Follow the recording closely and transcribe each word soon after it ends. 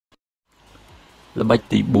ល្បិច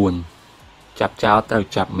ទី4ចាប់ចោលត្រូវ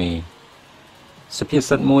ចាប់មេសុភា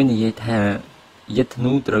សិតមួយនិយាយថាយិត្តធ្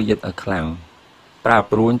នូត្រូវយិត្តឲ្យខ្លាំងប្រើ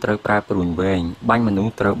ព្រួញត្រូវប្រើព្រួញវែងបាញ់មនុស្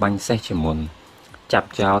សត្រូវបាញ់សេះជាមុនចាប់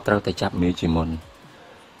ចោលត្រូវតែចាប់មេជាមុន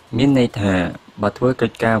មានន័យថាបើធ្វើកិ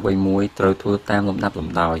ច្ចការអ្វីមួយត្រូវធ្វើតាមលំដាប់លំ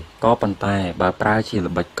ដោយក៏ប៉ុន្តែបើប្រើជា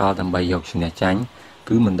ល្បិចកលដើម្បីយកឈ្នះចាញ់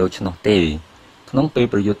គឺមិនដូច្នោះទេក្នុងពេល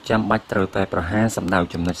ប្រយុទ្ធចាំបាច់ត្រូវតែប្រហារសម្ដៅ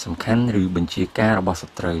ចំណុចសំខាន់ឬបញ្ជាការរបស់ស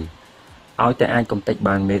ត្រូវឲ្យតែអាចកំទេច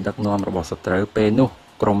បានមេដឹកនាំរបស់សត្រូវពេលនោះ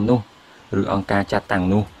ក្រុមនោះឬអង្គការចាត់តាំង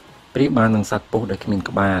នោះប្រៀបបាននឹងសត្វពស់ដែលគ្មាន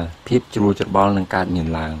ក្បាលភាពជ្រួលច្របល់នឹងកើតមាន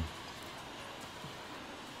ឡើង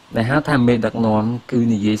ដែលហៅថាមេដឹកនាំគឺ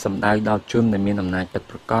និយាយសំដៅដល់ជនដែលមានអំណាចពិត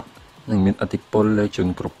ប្រាកដនិងមានឥទ្ធិពលលើជន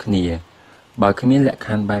គ្រប់គ្នាបើគ្មានលក្ខខ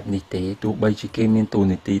ណ្ឌបែបនេះទេទោះបីជាគេមានតួ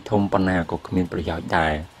នាទីធំប៉ុណ្ណាក៏គ្មានប្រយោជន៍ដែ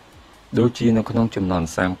រដូចជានៅក្នុងចំណន់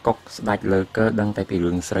សាមកុកស្ដេចលើកើដឹងតែពី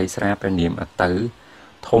រឿងស្រីស្រាព្រះនាមអតៅ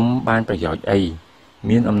ធំបានប្រយោជន៍អី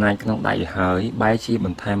មានអំណាចក្នុងដៃហើយបែរជាប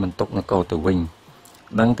ន្ថែមបន្ទុកនគរទៅវិញ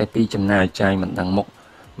ដឹងតែពីចំណាយចាយមិនដឹងមុខ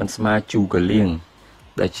មិនស្មើជូកលៀង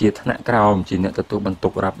ដែលជាថ្នាក់ក្រោមជាអ្នកទទួលបន្ទុ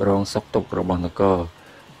ករ៉ាប់រងសុខទុក្ខរបស់នគរ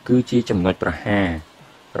គឺជាចំណុចប្រហារ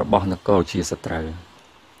របស់នគរជាសត្រូវ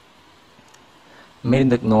មេ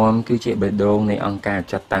ដឹកនាំគឺជាបេះដូងនៃអង្គការ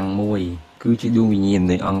ចាត់តាំងមួយគឺជាដួងវិញ្ញាណ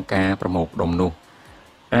នៃអង្គការប្រមូលផ្ដុំនោះ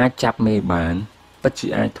អាចចាប់មេបានពិតជា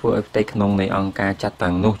អាចធ្វើឲ្យផ្ទៃក្នុងនៃអង្គការចាត់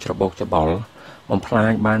តាំងនោះច្របូកច្របល់បំផ្លា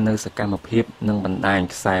ញបាននៅសកម្មភាពនិងបណ្ដាញ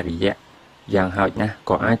ខ្សែរយៈយ៉ាងហោចណាស់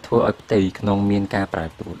ក៏អាចធ្វើឲ្យផ្ទៃក្នុងមានការប្រែ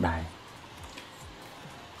ប្រួលដែរ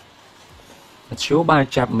មធ្យោបាយ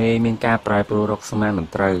ចាប់មេមានការប្រែប្រួលរកស្មានមិន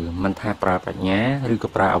ត្រូវមិនថាប្រើប្រាជ្ញាឬក៏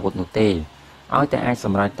ប្រើអាវុធនោះទេឲ្យតែអាចស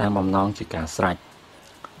ម្រេចតាមបំណងជាការស្រេច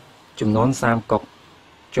ចំនួន30កុក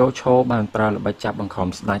ចូលឈរបានប្រើល្បិចចាប់បង្ខំ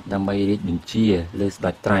ស្ដេចដើម្បីរាជបញ្ជាលើស្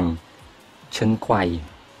ដេចត្រាញ់ឈិនខ្វៃ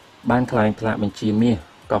បានខ្លែងផ្លាកបញ្ជាមាស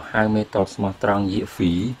ក៏ហៅមេតបស្មោះត្រង់យាហ្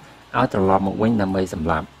វីឲ្យត្រឡប់មកវិញដើម្បីសម្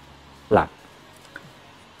លាប់ឡាក់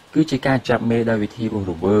គឺជាការចាប់មេដោយវិធីរស់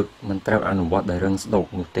រវើកមិនត្រូវអនុវត្តដោយរឹងស្ដុក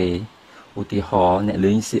នោះទេឧទាហរណ៍អ្នក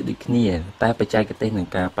លេងសៀកដូចគ្នាតែបច្ចេកទេសនិង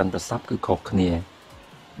ការប៉ិនប្រសប់គឺខុសគ្នា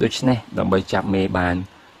ដូច្នេះដើម្បីចាប់មេបាន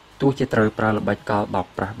ទោះជាត្រូវប្រើល្បិចកលបប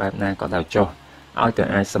ប្រាស់បែបណាក៏ដោយចុះឲ្យតែ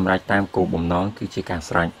អាចសម្រេចតាមគោលបំណងគឺជាការ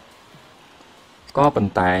ស្រេចក៏ប៉ុ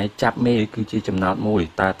ន្តែចាប់មេគឺជាចំណោទមួយ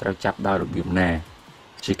តើត្រូវចាប់ដោយរបៀបណា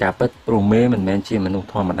ជាការពិតព្រោះមេមិនមែនជាមនុស្ស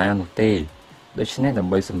ធម្មតានោះទេដូច្នេះដើ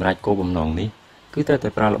ម្បីសម្រេចគោលបំណងនេះគឺត្រូវតែ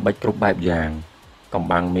ប្រើល្បិចគ្រប់បែបយ៉ាងកំ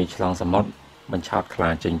បាំងមេឆ្លងសមុទ្របញ្ឆោតខ្លា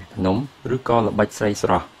ចេញពីភ្នំឬក៏ល្បិចស្រីស្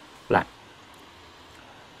រស់ឡាក់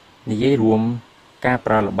និយាយរួមការ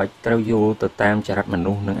ប្រើល្បិចត្រូវយល់ទៅតាមចរិតម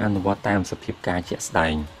នុស្សនិងអនុវត្តតាមសភាពការជាក់ស្ដែ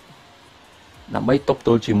ងដើម្បីទប់ទ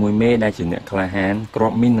ល់ជាមួយមេដែលជាអ្នកក្លាហានគ្រា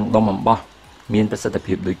ប់មីននិងដុំអំបោះមានប្រសិទ្ធ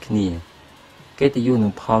ភាពដូចគ្នាកិត្តិយសនិ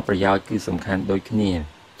ងផលប្រយោជន៍គឺសំខាន់ដូចគ្នា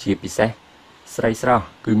ជាពិសេសស្រីស្រស់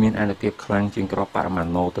គឺមានអានុភាពខ្លាំងជាងគ្រាប់បរមា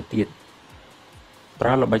ណូទៅទៀតប្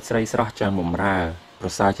រើល្បិចស្រីស្រស់ចាំបម្រើប្រ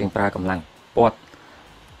សើរជាងប្រើកម្លាំងពាត់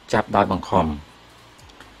ចាប់ដោយបង្ខំ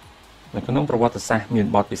នៅក្នុងប្រវត្តិសាស្ត្រមាន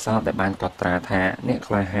បទពិសោធន៍ដែលបានកត់ត្រាថាអ្នក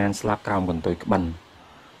ក្លាហានស្លាប់ក្រោមកន្ទុយក្បិន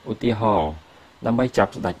ឧទាហរណ៍ដើម្បីចា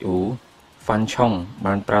ប់ស្ដេចអ៊ូហ្វាន់ឆុង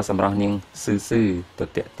បានប្រើសម្រស់នាងស៊ឺស៊ឺទៅ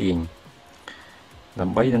តាក់ទាញដើ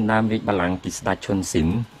ម្បីដណ្ដើមរាជបល្ល័ង្កពីស្ដេចឈុនស៊ីន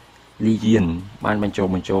លីយៀនបានបញ្ចូល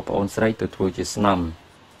ប្អូនស្រីទៅធ្វើជាស្នំ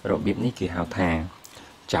របៀបនេះគេហៅថា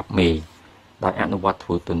ចាប់មេដោយអនុវត្តធ្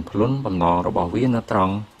វើទុនភ្លុនបំណងរបស់វានៅត្រ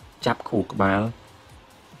ង់ចាប់ខួរក្បាល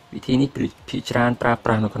វិធីនេះភាគច្រើនប្រើប្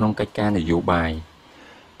រាស់នៅក្នុងកិច្ចការនយោបាយ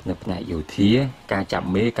នៅផ្នែកយោធាការចាប់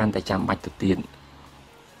មេកាន់តែចាំបាច់ទៅទៀត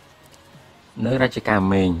នៅរជ្ជកាល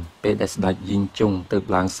ម៉េងពេលដែលស្ដេចយីងជុងទើប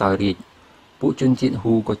ឡើងសោយរាជពួកជនជាតិ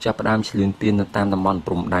ហ៊ូក៏ចាប់ផ្ដើមឈ្លានពាននៅតាមតំបន់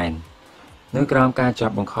ព្រំដែននៅក្រោមការចា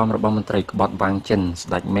ប់បង្ខំរបស់មន្ត្រីក្បត់វ៉ាងចិនស្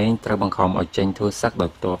ដេចម៉េងត្រូវបង្ខំឲ្យចេញធ្វើសឹកដោយ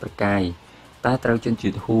ផ្ទាល់ប្រកាយតែត្រូវជនជា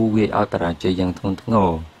តិហ៊ូវាយឲ្យបរាជ័យយ៉ាងធ្ងន់ធ្ង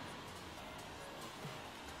រ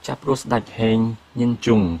ចាប់រស់ស្ដេចហេងញិន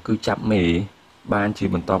ជុងគឺចាប់មេបានជា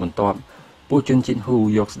បន្តបន្ទាប់ពួកជនជាតិហ៊ូ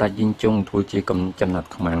យកស្ដេចយីងជុងធ្វើជាចំណាត់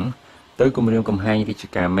ខ្មាំងទៅគម្រាមកំហែងរាជ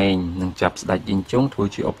ការម៉េងនិងចាប់ស្ដេចយីងជុងធ្វើ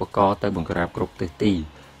ជាឧបករណ៍ទៅបង្ក្រាបគ្រប់ទិសទី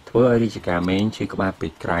ធ្វើឲ្យរាជការម៉េងជាក្បាលពេ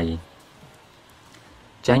កក្រៃ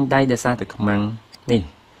ចាញ់ដៃដោយសារតែខ្មាំងនេះ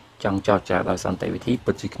ចង់ចរចាដោយសន្តិវិធី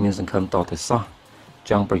ពិតជាគ្មានសង្ឃឹមតទៅសោះ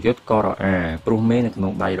ចង់ប្រយុទ្ធក៏រអាព្រោះមេនៅក្នុ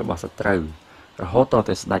ងដៃរបស់សត្រូវរហូតត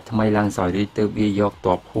តែស្ដេចថ្មីឡើងសោយរាជទើបវាយក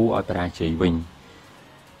ទ័ពហ៊ូឲ្យបរាជ័យវិញ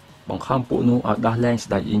បង្ខំពួកនោះឲ្យដោះលែង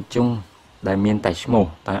ស្ដេចយីងជុងដែលមានតែឈ្មោះ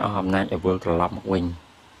តែអស់អំណាចឲ្យវិលត្រឡប់មកវិញ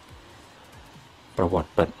ប្រវត្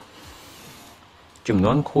តិពិតចំ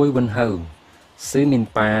នួនខួយវិនហៅស៊ឺមីន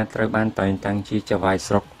ប៉ាត្រូវបានតែងតាំងជាចៅហ្វាយ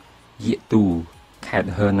ស្រុកយៀកទូខេត្ត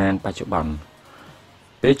ហឺណានបច្ចុប្បន្ន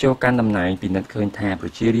ពេលចូលកាន់តំណែងពិនិត្យឃើញថាប្រ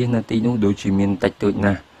ជារាស្ត្រនៅទីនោះដូចជាមានតិចតួច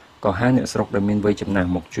ណាស់ក៏ហៅអ្នកស្រុកដែលមានវ័យចំណាស់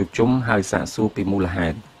មកជួបជុំហើយសាកសួរពីមូលហេ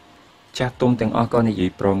តុចាស់ទុំទាំងអស់ក៏និយាយ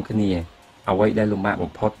ព្រមគ្នាអ្វីដែលលំបាក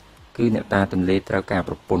បំផុតគឺអ្នកតាទន្លេត្រូវការ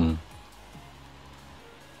ប្រពន្ធ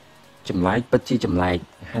ចម្លែកពិតជាចម្លែក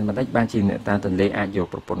ហេតុមិនដេចបានជាអ្នកតាទន្លេអាចយក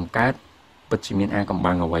ប្រពន្ធកើតពិតជាមានអាកំ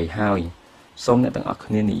បាំងអ្វីហើយសូមអ្នកទាំងអស់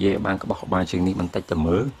គ្នានិយាយបានក្បោះក្បាយជាងនេះបន្តិចទៅ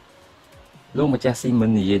មើលលោកម្ចាស់ស៊ីមិន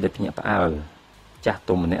និយាយដោយភ្ញាក់ផ្អើលចាស់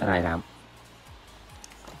ទុំម្នាក់រាយរាប់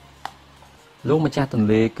លោកម្ចាស់ទន្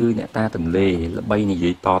លេគឺអ្នកតាទន្លេល្បីនិយា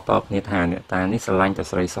យតគ្នាថាអ្នកតានេះស្រឡាញ់តែ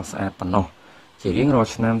ស្រីសុខស្អាតប៉ុណ្ណោះជារៀងរាល់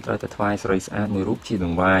ឆ្នាំត្រូវតែថ្វាយស្រីស្អាតមួយរូបជាដ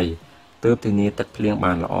ង្វាយទើបធានាទឹកភ្លៀង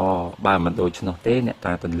បានល្អបើមិនដូច្នោះទេអ្នក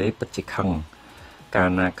តាទន្លេពិតជាខឹងកាល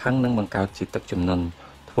ណាខឹងនឹងបង្កើតជាទឹកជំនន់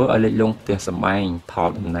ធ្វើឲ្យលិចលង់ផ្ទះសម្បែងផល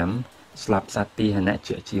ដំណាំស្លាប់សត្វពាហនៈ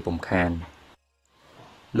ជាពំខាន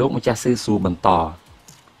លោកម្ចាស់សួរបន្ត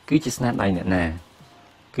គឺជាស្នាដៃអ្នកណា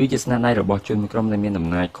គឺជាស្នាដៃរបស់ជនមួយក្រុមដែលមានអំ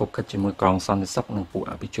ណាចខົບខិតជាមួយកងសន្តិសុខនិងពួក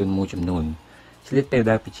អភិជនមួយចំនួនឆ្លៀតពេល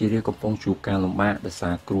ដែលប្រជារាស្ត្រកំពុងជួបការលំបាកដោយសា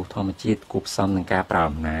រគ្រោះធម្មជាតិគួបផ្សំនឹងការប្រើ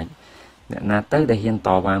អំណាចអ្នកណាទៅដែលហ៊ានត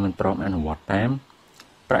វ៉ាមិនព្រមអនុវត្តតាម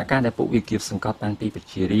ប្រកាសដែលពួកវាគៀបសង្កត់បានពីប្រ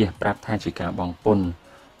ជារាស្ត្រប្រាប់ថាជាការបង់ពន្ធ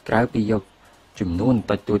ក្រៅពីយកចំនួន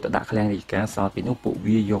តិចតួចទៅដាក់ឃ្លាំងរាជការសល់ពីនោះពួក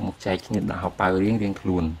វាយកមកចែកគ្នាដាក់ហោប៉ៅរៀងខ្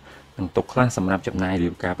លួននិងទុកខ្លះសម្រាប់ចំណាយរៀ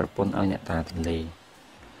បការប្រពន្ធឲ្យអ្នកតាទន្លេ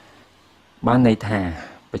បានន័យថា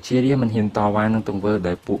ប្រជារាស្ត្រមិនហ៊ានតវ៉ានឹងទង្វើ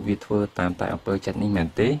ដែលពួកវាធ្វើតាមតែអំពើចិត្តនេះមែន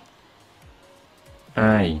ទេ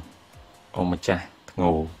អាយអូម្ចាស់ធ្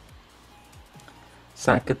ងោ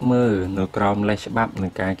សាកគិតមើលនៅក្រោមលេសច្បាប់នឹ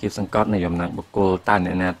ងការគៀបសង្កត់នៃអំណាចបុគ្គលតើអ្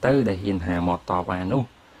នកណាទៅដែលហ៊ានហាមកតវ៉ានោះ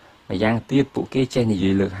ម្យ៉ាងទៀតពួកគេចេះនិយា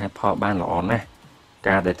យលើកហេតុផលបានល្អណាស់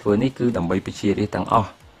ការដែលធ្វើនេះគឺដើម្បីប្រជារាស្ត្រទាំងអស់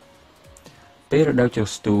ពេលរដូវចូល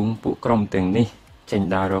ស្ទូងពួកក្រុមទាំងនេះចេញ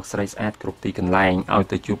ដើររកស្រីស្អាតគ្រប់ទីកន្លែងឲ្យ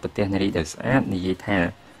ទៅជួបប្រទេសនារីដែលស្អាតនិយាយថា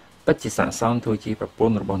ពិតជាស័ក្តិសមធ្វើជាប្រព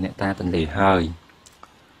ន្ធរបស់អ្នកតាទន្លេហើយ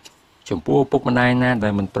ចំពោះឪពុកម្ដាយណាដែ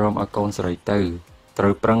លមិនព្រមឲ្យកូនស្រីទៅត្រូ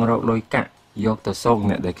វប្រឹងរកលុយកាក់យកទៅសោក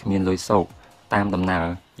អ្នកដែលគ្មានលុយសោកតាមដំណើរ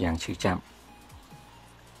យ៉ាងឈឺចាប់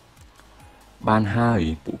បានហើយ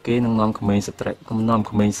ពួកគេនឹងនាំក្មេង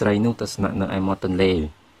ស្រីនោះទៅស្នាក់នៅឯមាត់ទន្លេ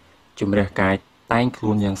ជំរះកាយតែងខ្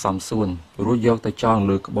លួនយ៉ាងសមសួនរួចយកទៅចង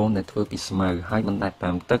លើក្បូនដែលធ្វើពីស្មៅហើយបណ្ដែត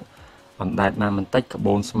តាមទឹកបណ្ដែតបានបន្តិចក្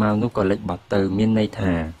បូនស្មៅនោះក៏លិចបាត់ទៅមានន័យ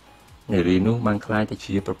ថានារីនោះបានក្លាយទៅ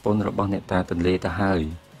ជាប្រពន្ធរបស់អ្នកតាទន្លេទៅហើយ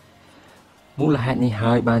មូលហេតុនេះ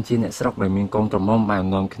ហើយបានជាអ្នកស្រុកដែលមានកូនក្រមុំបាន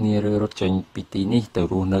នាំគ្នារើរត់ចេញពីទីនេះទៅ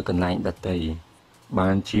រស់នៅកន្លែងដទៃបា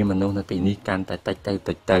នជាមនុស្សនៅទីនេះកាន់តែតិច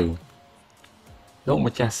ទៅលោក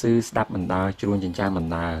ម្ចាស់ស៊ឺស្ដាប់បណ្ដាជ្រួញចិញ្ចាមប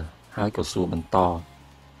ណ្ដាហើយក៏សួរបន្ត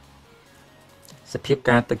សភាព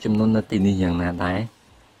ការទឹកចំនួននៅទីនេះយ៉ាងណាដែរ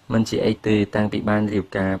មិនជាអីទេតាំងពីបានរៀប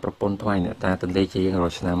ការប្រពន្ធថ្វាយអ្នកតាទន្លេជារៀងរា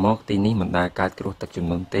ល់ឆ្នាំមកទីនេះមិនដែលកើតគ្រោះទឹកចំ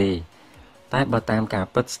នួនទេតែបើតាមការ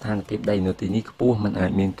ពិតស្ថានភាពដីនៅទីនេះខ្ពស់មិនអា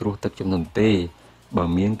ចមានគ្រោះទឹកចំនួនទេបើ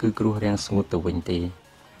មានគឺគ្រោះរាំងស្ងួតទៅវិញទេ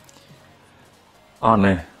អរ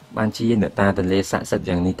ណាស់បានជាអ្នកតាទន្លេស័ក្តិសិទ្ធិ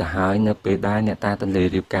យ៉ាងនេះទៅហើយនៅពេលដែលអ្នកតាទន្លេ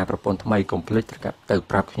រៀបការប្រពន្ធថ្មីកុំភ្លេចទៅ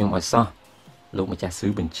ប្រាប់ខ្ញុំឲ្យសោះលោកម្ចាស់ស៊ឺ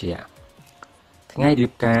បញ្ជាក់ថ្ងៃរៀ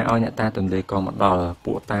បការឲ្យអ្នកតាទន្លេក៏មកដល់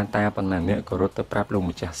ពួកតាប៉ុន្មានអ្នកក៏រត់ទៅប្រាប់លោក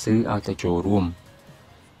ម្ចាស់ស៊ឺឲ្យទៅចូលរួម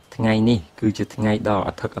ថ្ងៃនេះគឺជាថ្ងៃដ៏អ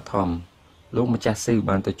ធិកអធមលោកម្ចាស់ស៊ឺ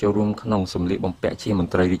បានទៅចូលរួមក្នុងសម្លៀកបំពាក់ជាម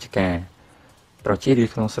ន្ត្រីរាជការប្រជារា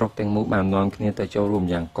ស្ត្រក្នុងស្រុកទាំងមូលបាននាំគ្នាទៅចូលរួម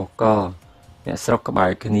យ៉ាងកុះករអ្នកស្រុកក្បែរ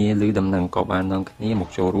គ្នាឬដំណឹងក៏បាននាំគ្នាមក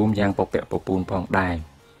ចូលរួមយ៉ាងពពាក់ពពូនផងដែរ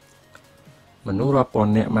មនុស្សរាប់ពា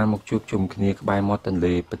ន់នាក់បានមកជួបជុំគ្នាក្បែរមាត់ទន្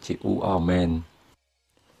លេពិតជាអ៊ូអរមែន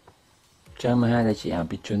ចាំមហាដែលជាអ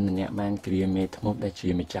ភិជនម្នាក់បានគ្រាមេធ្មប់ដែលជា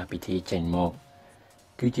ម្ចាស់ពិធីចេញមក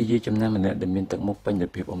គឺជាយាយចំណាស់ម្នាក់ដែលមានទឹកមុខពេញដោ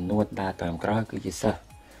យភាពអំនួតដើរតាមក្រោយគឺជាសិស្ស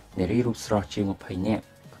នារីរូបស្រស់ជាង20នាក់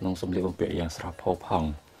ក្នុងសម្លៀកបំពាក់យ៉ាងស្រស់ផូរផង់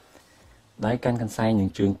ដៃកាន់កន្សែងនិង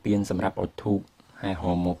ជើងពៀនសម្រាប់អុជធូបហើយ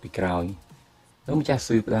ហោមមកពីក្រោយលោកម្ចាស់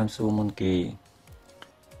ស៊ឺផ្ដើមសួរមុនគេ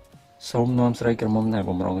សូមនាំស្រីក្រមុំដែល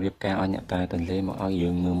បំរុងរៀបការឲ្យអ្នកតាទន្លេមកឲ្យយើ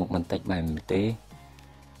ងមើលមុខបន្តិចបានទេ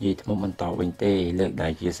យាយធ្មប់បន្តវិញទេលើកដៃ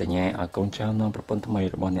ជាសញ្ញាឲ្យកូនចៅនាំប្រពន្ធថ្មី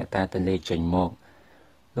របស់អ្នកតាទន្លេចេញមក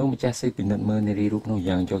លោកម្ចាស់ស៊ឺពិនិត្យមើលនារីរូបនោះ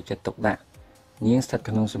យ៉ាងយកចិត្តទុកដាក់នាងស្ថិត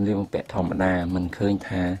ក្នុងសម្លៀកបំពាក់ធម្មតាមិនឃើញ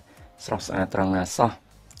ថាស្រស់ស្អាតត្រង់ណាសោះ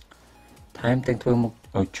ថែមទាំងធ្វើមុខ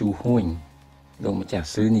ឲ្យជូរហួញលោកម្ចាស់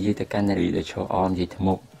ស៊ឺនិយាយទៅកាន់នារីដែលឈរអមយាយធ្ម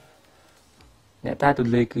ប់អ្នកតាទ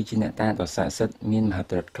ន្លេគឺជាអ្នកតាដ៏ស័ក្តិសិទ្ធិមានមហិទ្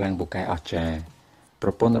ធិឫទ្ធិខ្លាំងពូកែអស្ចារ្យប្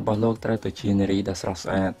រពន្ធរបស់លោកត្រូវទៅជានារីដ៏ស្រស់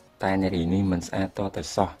ស្អាតតែនារីនេះមិនស្អាតតតែ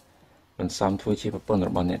សោះមិនសមធ្វើជាប្រពន្ធរ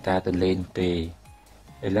បស់អ្នកតាទន្លេនោះទេ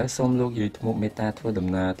ឥឡូវសូមលោកយាយធ្មប់មេត្តាធ្វើដំ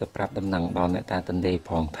ណើរទៅប្រាប់ដំណឹងដល់អ្នកតាទន្លេ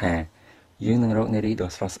ផងថាយើងនឹងរកនារីដ៏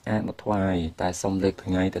ស្រស់ស្អាតមកថ្វាយតែសូមលើក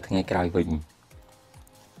ថ្ងៃទៅថ្ងៃក្រោយវិញ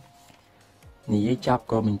និយាយចាប់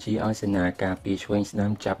ក៏បញ្ជាឲ្យសេនាការពារឆ្វេងស្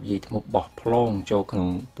ដាំចាប់យាយធ្មប់បោះផ្លងចូលក្នុង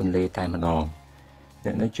ទន្លេតែម្ដងអ្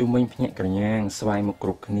នកនៅជុំវិញភ្ញាក់ក្រញាងស្វែងមកគ្រ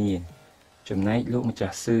ប់គ្នាចំណែកលោកម្ចា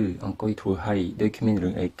ស់ស៊ឺអង្គុយធ្វើហីដោយគ្មានរឿ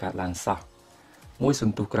ងអីកើតឡើងសោះមួយស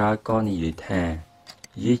ន្ទុះក្រោយក៏និយាយថា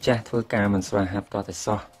យាយចាស់ធ្វើការមិនស្វាហាប់តតែ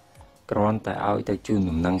សោះគ្រាន់តែឲ្យទៅជូន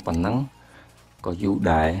ដំណឹងប៉ុណ្ណឹងក៏យូរ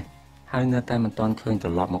ដែរហើយនៅតែមិនទាន់ឃើញត្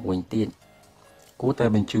រឡប់មកវិញទៀតគួរតែ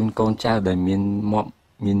បញ្ជូនកូនចៅដែលមាន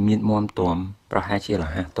មាំទាំប្រហែលជារ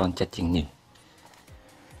ហ័សទាន់ចិត្តជាងនេះ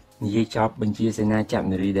និយាយចប់បញ្ជាសេនាចាប់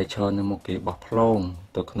នារីដែលឈរនៅមុខគេបោះផ្លង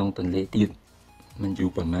ទៅក្នុងទន្លេទៀតមិនយូរ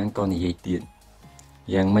ប៉ុន្មានក៏និយាយទៀត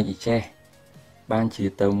យ៉ាងម៉េចអីចេះបានជា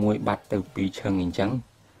ទៅមួយបាត់ទៅពីរឈឹងអញ្ចឹង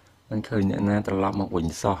មិនឃើញអ្នកណាត្រឡប់មកវិញ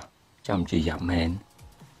សោះចាំជាយ៉ាប់មែន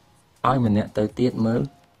ឲ្យម្នាក់ទៅទៀតមើល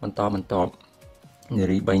បន្តនា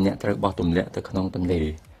រី3នាក់ត្រូវបោះទម្លាក់ទៅក្នុងទន្លេ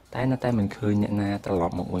តែនៅតែមិនឃើញអ្នកណាត្រឡ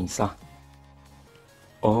ប់មកវិញសោះ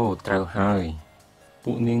អូត្រូវហើយ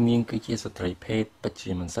ពួកនាងគឺជាស្ត្រីភេទពិត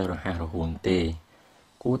ជាមិនសូវរហ័សរហួនទេ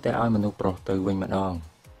គួរតែឲ្យមនុស្សប្រុសទៅវិញម្ដង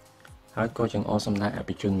ហើយក៏ចង្អុលសម្ដេចអ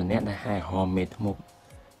ភិជនម្នាក់ដែលហែហមមេធ្មប់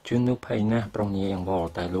ជននោះភ័យណាស់ប្រុសញាយអង្វរ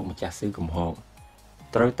តែលោកម្ចាស់ស៊ឺកំហក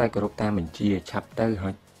ត្រូវតែគោរពតាមបញ្ជាឆាប់ទៅហើ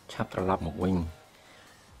យឆាប់ត្រឡប់មកវិញ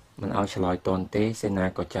មិនឲ្យឆ្លើយតន់ទេសេនា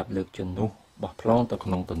ក៏ចាប់លើកជននោះបោះផ្លងទៅក្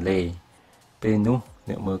នុងទន្លេពេលនោះ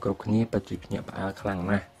អ្នកមើលគ្រប់គ្នាពិតជាភ្ញាក់ផ្អើលខ្លាំង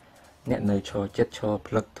ណាស់អ្នកនៅឈរចិត្តឈរ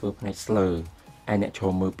ភ្លឹកធ្វើភ្នែកស្លើឯអ្នកឈ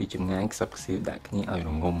រមើលពីចម្ងាយខ្សឹបខ្សៀវដាក់គ្នាឲ្យរ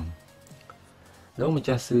ងំលោកម្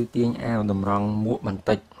ចាស់ស៊ឺទាញអាវតម្រង់មួកបន្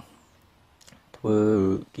តិចធ្វើ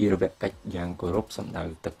គិរវកិច្ចយ៉ាងគោរពសម្ដៅ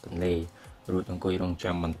ទឹកទន្លេរួចអង្គុយរង់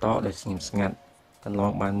ចាំបន្តដោយស្ងៀមស្ងាត់កន្ល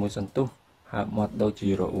ងបានមួយសន្ទុះហើបមាត់ដូចជា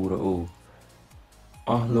រអ៊ូ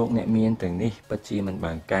អស់លោកអ្នកមានទាំងនេះពិតជាមិន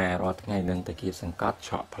បានការរាល់ថ្ងៃនឹងតែគៀបសង្កត់ឆ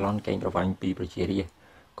ក់ប្លន់កេងប្រវ័ញ្ចពីប្រជារាស្ត្រ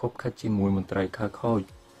ខົບខិតជាមួយមន្ត្រីខើខូច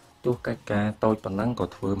ទោះកិច្ចការតូចប៉ុណ្ណឹងក៏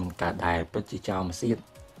ធ្វើមិនកើតដែរពិតជាចោលម្សៀត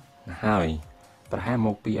ណាស់ហើយប្រហែលម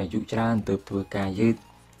កពីអាយុច្រើនទើបធ្វើការយឺត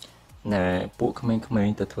ណែពួកក្មេង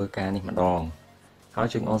ៗទៅធ្វើការនេះម្ដងហើយ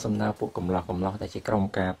ចង្អុលសំដៅពួកកំឡោះតែជាក្រុម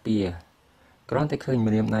ការពារគ្រាន់តែឃើញ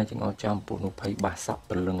ម្រាមដៃចង្អុលចំពួកនោះភ័យបាសសក់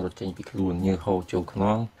ព្រលឹងរត់ចេញពីខ្លួនញើសហូរចូលខ្ន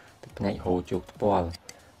ងទឹកភ្នែកហូរជោគថ្ពាល់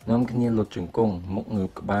នាំគ្នាលុតជង្គង់មុខងើប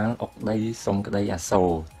ក្បាលអុកដីសុំក្តីអាសូ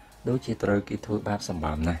រដូចជាត្រូវគេធ្វើបាបសម្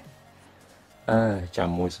បើមណាស់ចាំ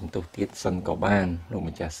មួយសន្ទុះទៀតសិនក៏បានលោក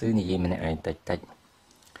ម្ចាស់ស៊ឺនិយាយម្នាក់ឯងតិច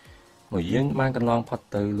មួយយើងបានកន្លងផុត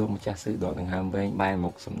ទៅលោកម្ចាស់ស៊ឺដកដង្ហើមវែងបែរមុ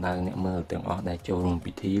ខសម្ដៅអ្នកមើលទាំងអស់ដែលចូលរួម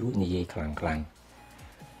ពិធីរួចនិយាយខ្លាំង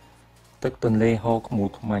ទឹកទន្លេហូរខ្មូល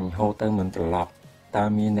ខ្មាញ់ហូរទៅមិនត្រឡប់តើ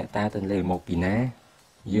មានអ្នកតាទន្លេមកពីណា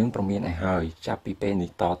យើងប្រមានឲ្យហើយចាប់ពីពេលនេះ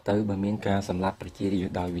តទៅបើមានការសម្លាប់ប្រជារាស្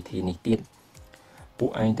ត្រដោយវិធីនេះទៀតពួក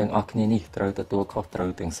ឯងទាំងអស់គ្នានេះត្រូវទទួលខុសត្រូវ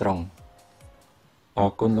ទាំងស្រុងអរ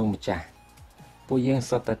គុណលោកម្ចាស់ពួកយើង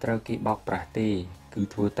សុទ្ធតែត្រូវគេបោកប្រាស់ទេគឺ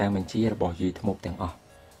ធ្វើតាមបញ្ជារបស់យាយធ្មប់ទាំងអស់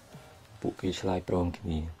ពួកគេឆ្លើយព្រមគ្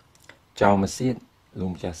នាចៅមកសៀតលោក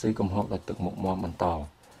ម្ចាស់ស៊ឺកំហុសដល់ទឹកមុខមាំបន្ត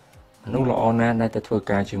មនុស្សល្អណាស់ដែលទៅធ្វើ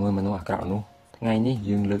ការជាមួយមនុស្សអាក្រក់នោះថ្ងៃនេះ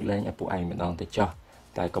យើងលើកលែងឲ្យពួកឯងម្ដងទៅចោះ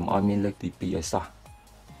តែកុំឲ្យមានលើកទី2ឲ្យសោះ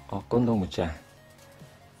អរគុណលោកម្ចាស់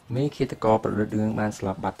មេឃាតករប្រឌិតរឿងបានស្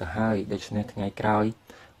លាប់បាត់ទៅហើយដូច្នេះថ្ងៃក្រោយ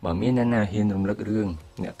បើមានអ្នកណាហ៊ានរំលឹករឿង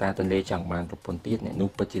អ្នកតាទន្លេចង់បានប្រពន្ធទៀតអ្នកនោះ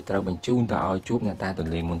ពិតជាត្រូវបញ្ជូនទៅឲ្យជួបអ្នកតាទ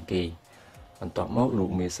ន្លេមុនគេបន្ទាប់មកលោក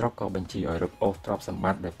មេស្រុកក៏បញ្ជាឲ្យរឹបអូសទ្រព្យសម្ប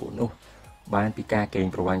ត្តិដែលពួកនោះបានពីការកេង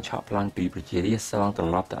ប្រវ័ញ្ចឆក់ប្លន់ពីប្រជារាស្ត្រសងត្រ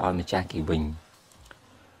ឡប់ទៅឲ្យម្ចាស់គេវិញ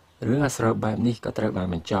រឿងអាស្រូវបែបនេះក៏ត្រូវបាន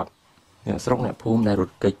បញ្ចប់អ្នកស្រុកអ្នកភូមិដែលរ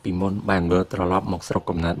ត់គេចពីមុនបានវិលត្រឡប់មកស្រុក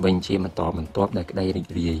កំណើតវិញជាបន្តបន្ទាប់ដោយក្តីរីក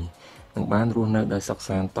រាយនិងបានរស់នៅដោយសុខ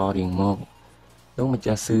សាន្តតរៀងមកលោកម្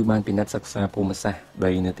ចាស់ស៊ឺបានពិនិត្យសិក្សាភូមិសាស្ត្រ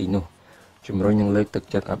ដីនៅទីនោះជំរុញនិងលើកទឹក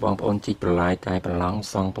ចិត្តឲ្យបងប្អូនជីកប្រឡាយកាយប្រឡង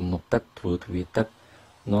សង់ទំនប់ទឹកធ្វើទ្វារទឹក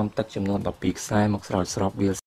នាំទឹកចំនួន12ខ្សែមកស្រោចស្រពវាល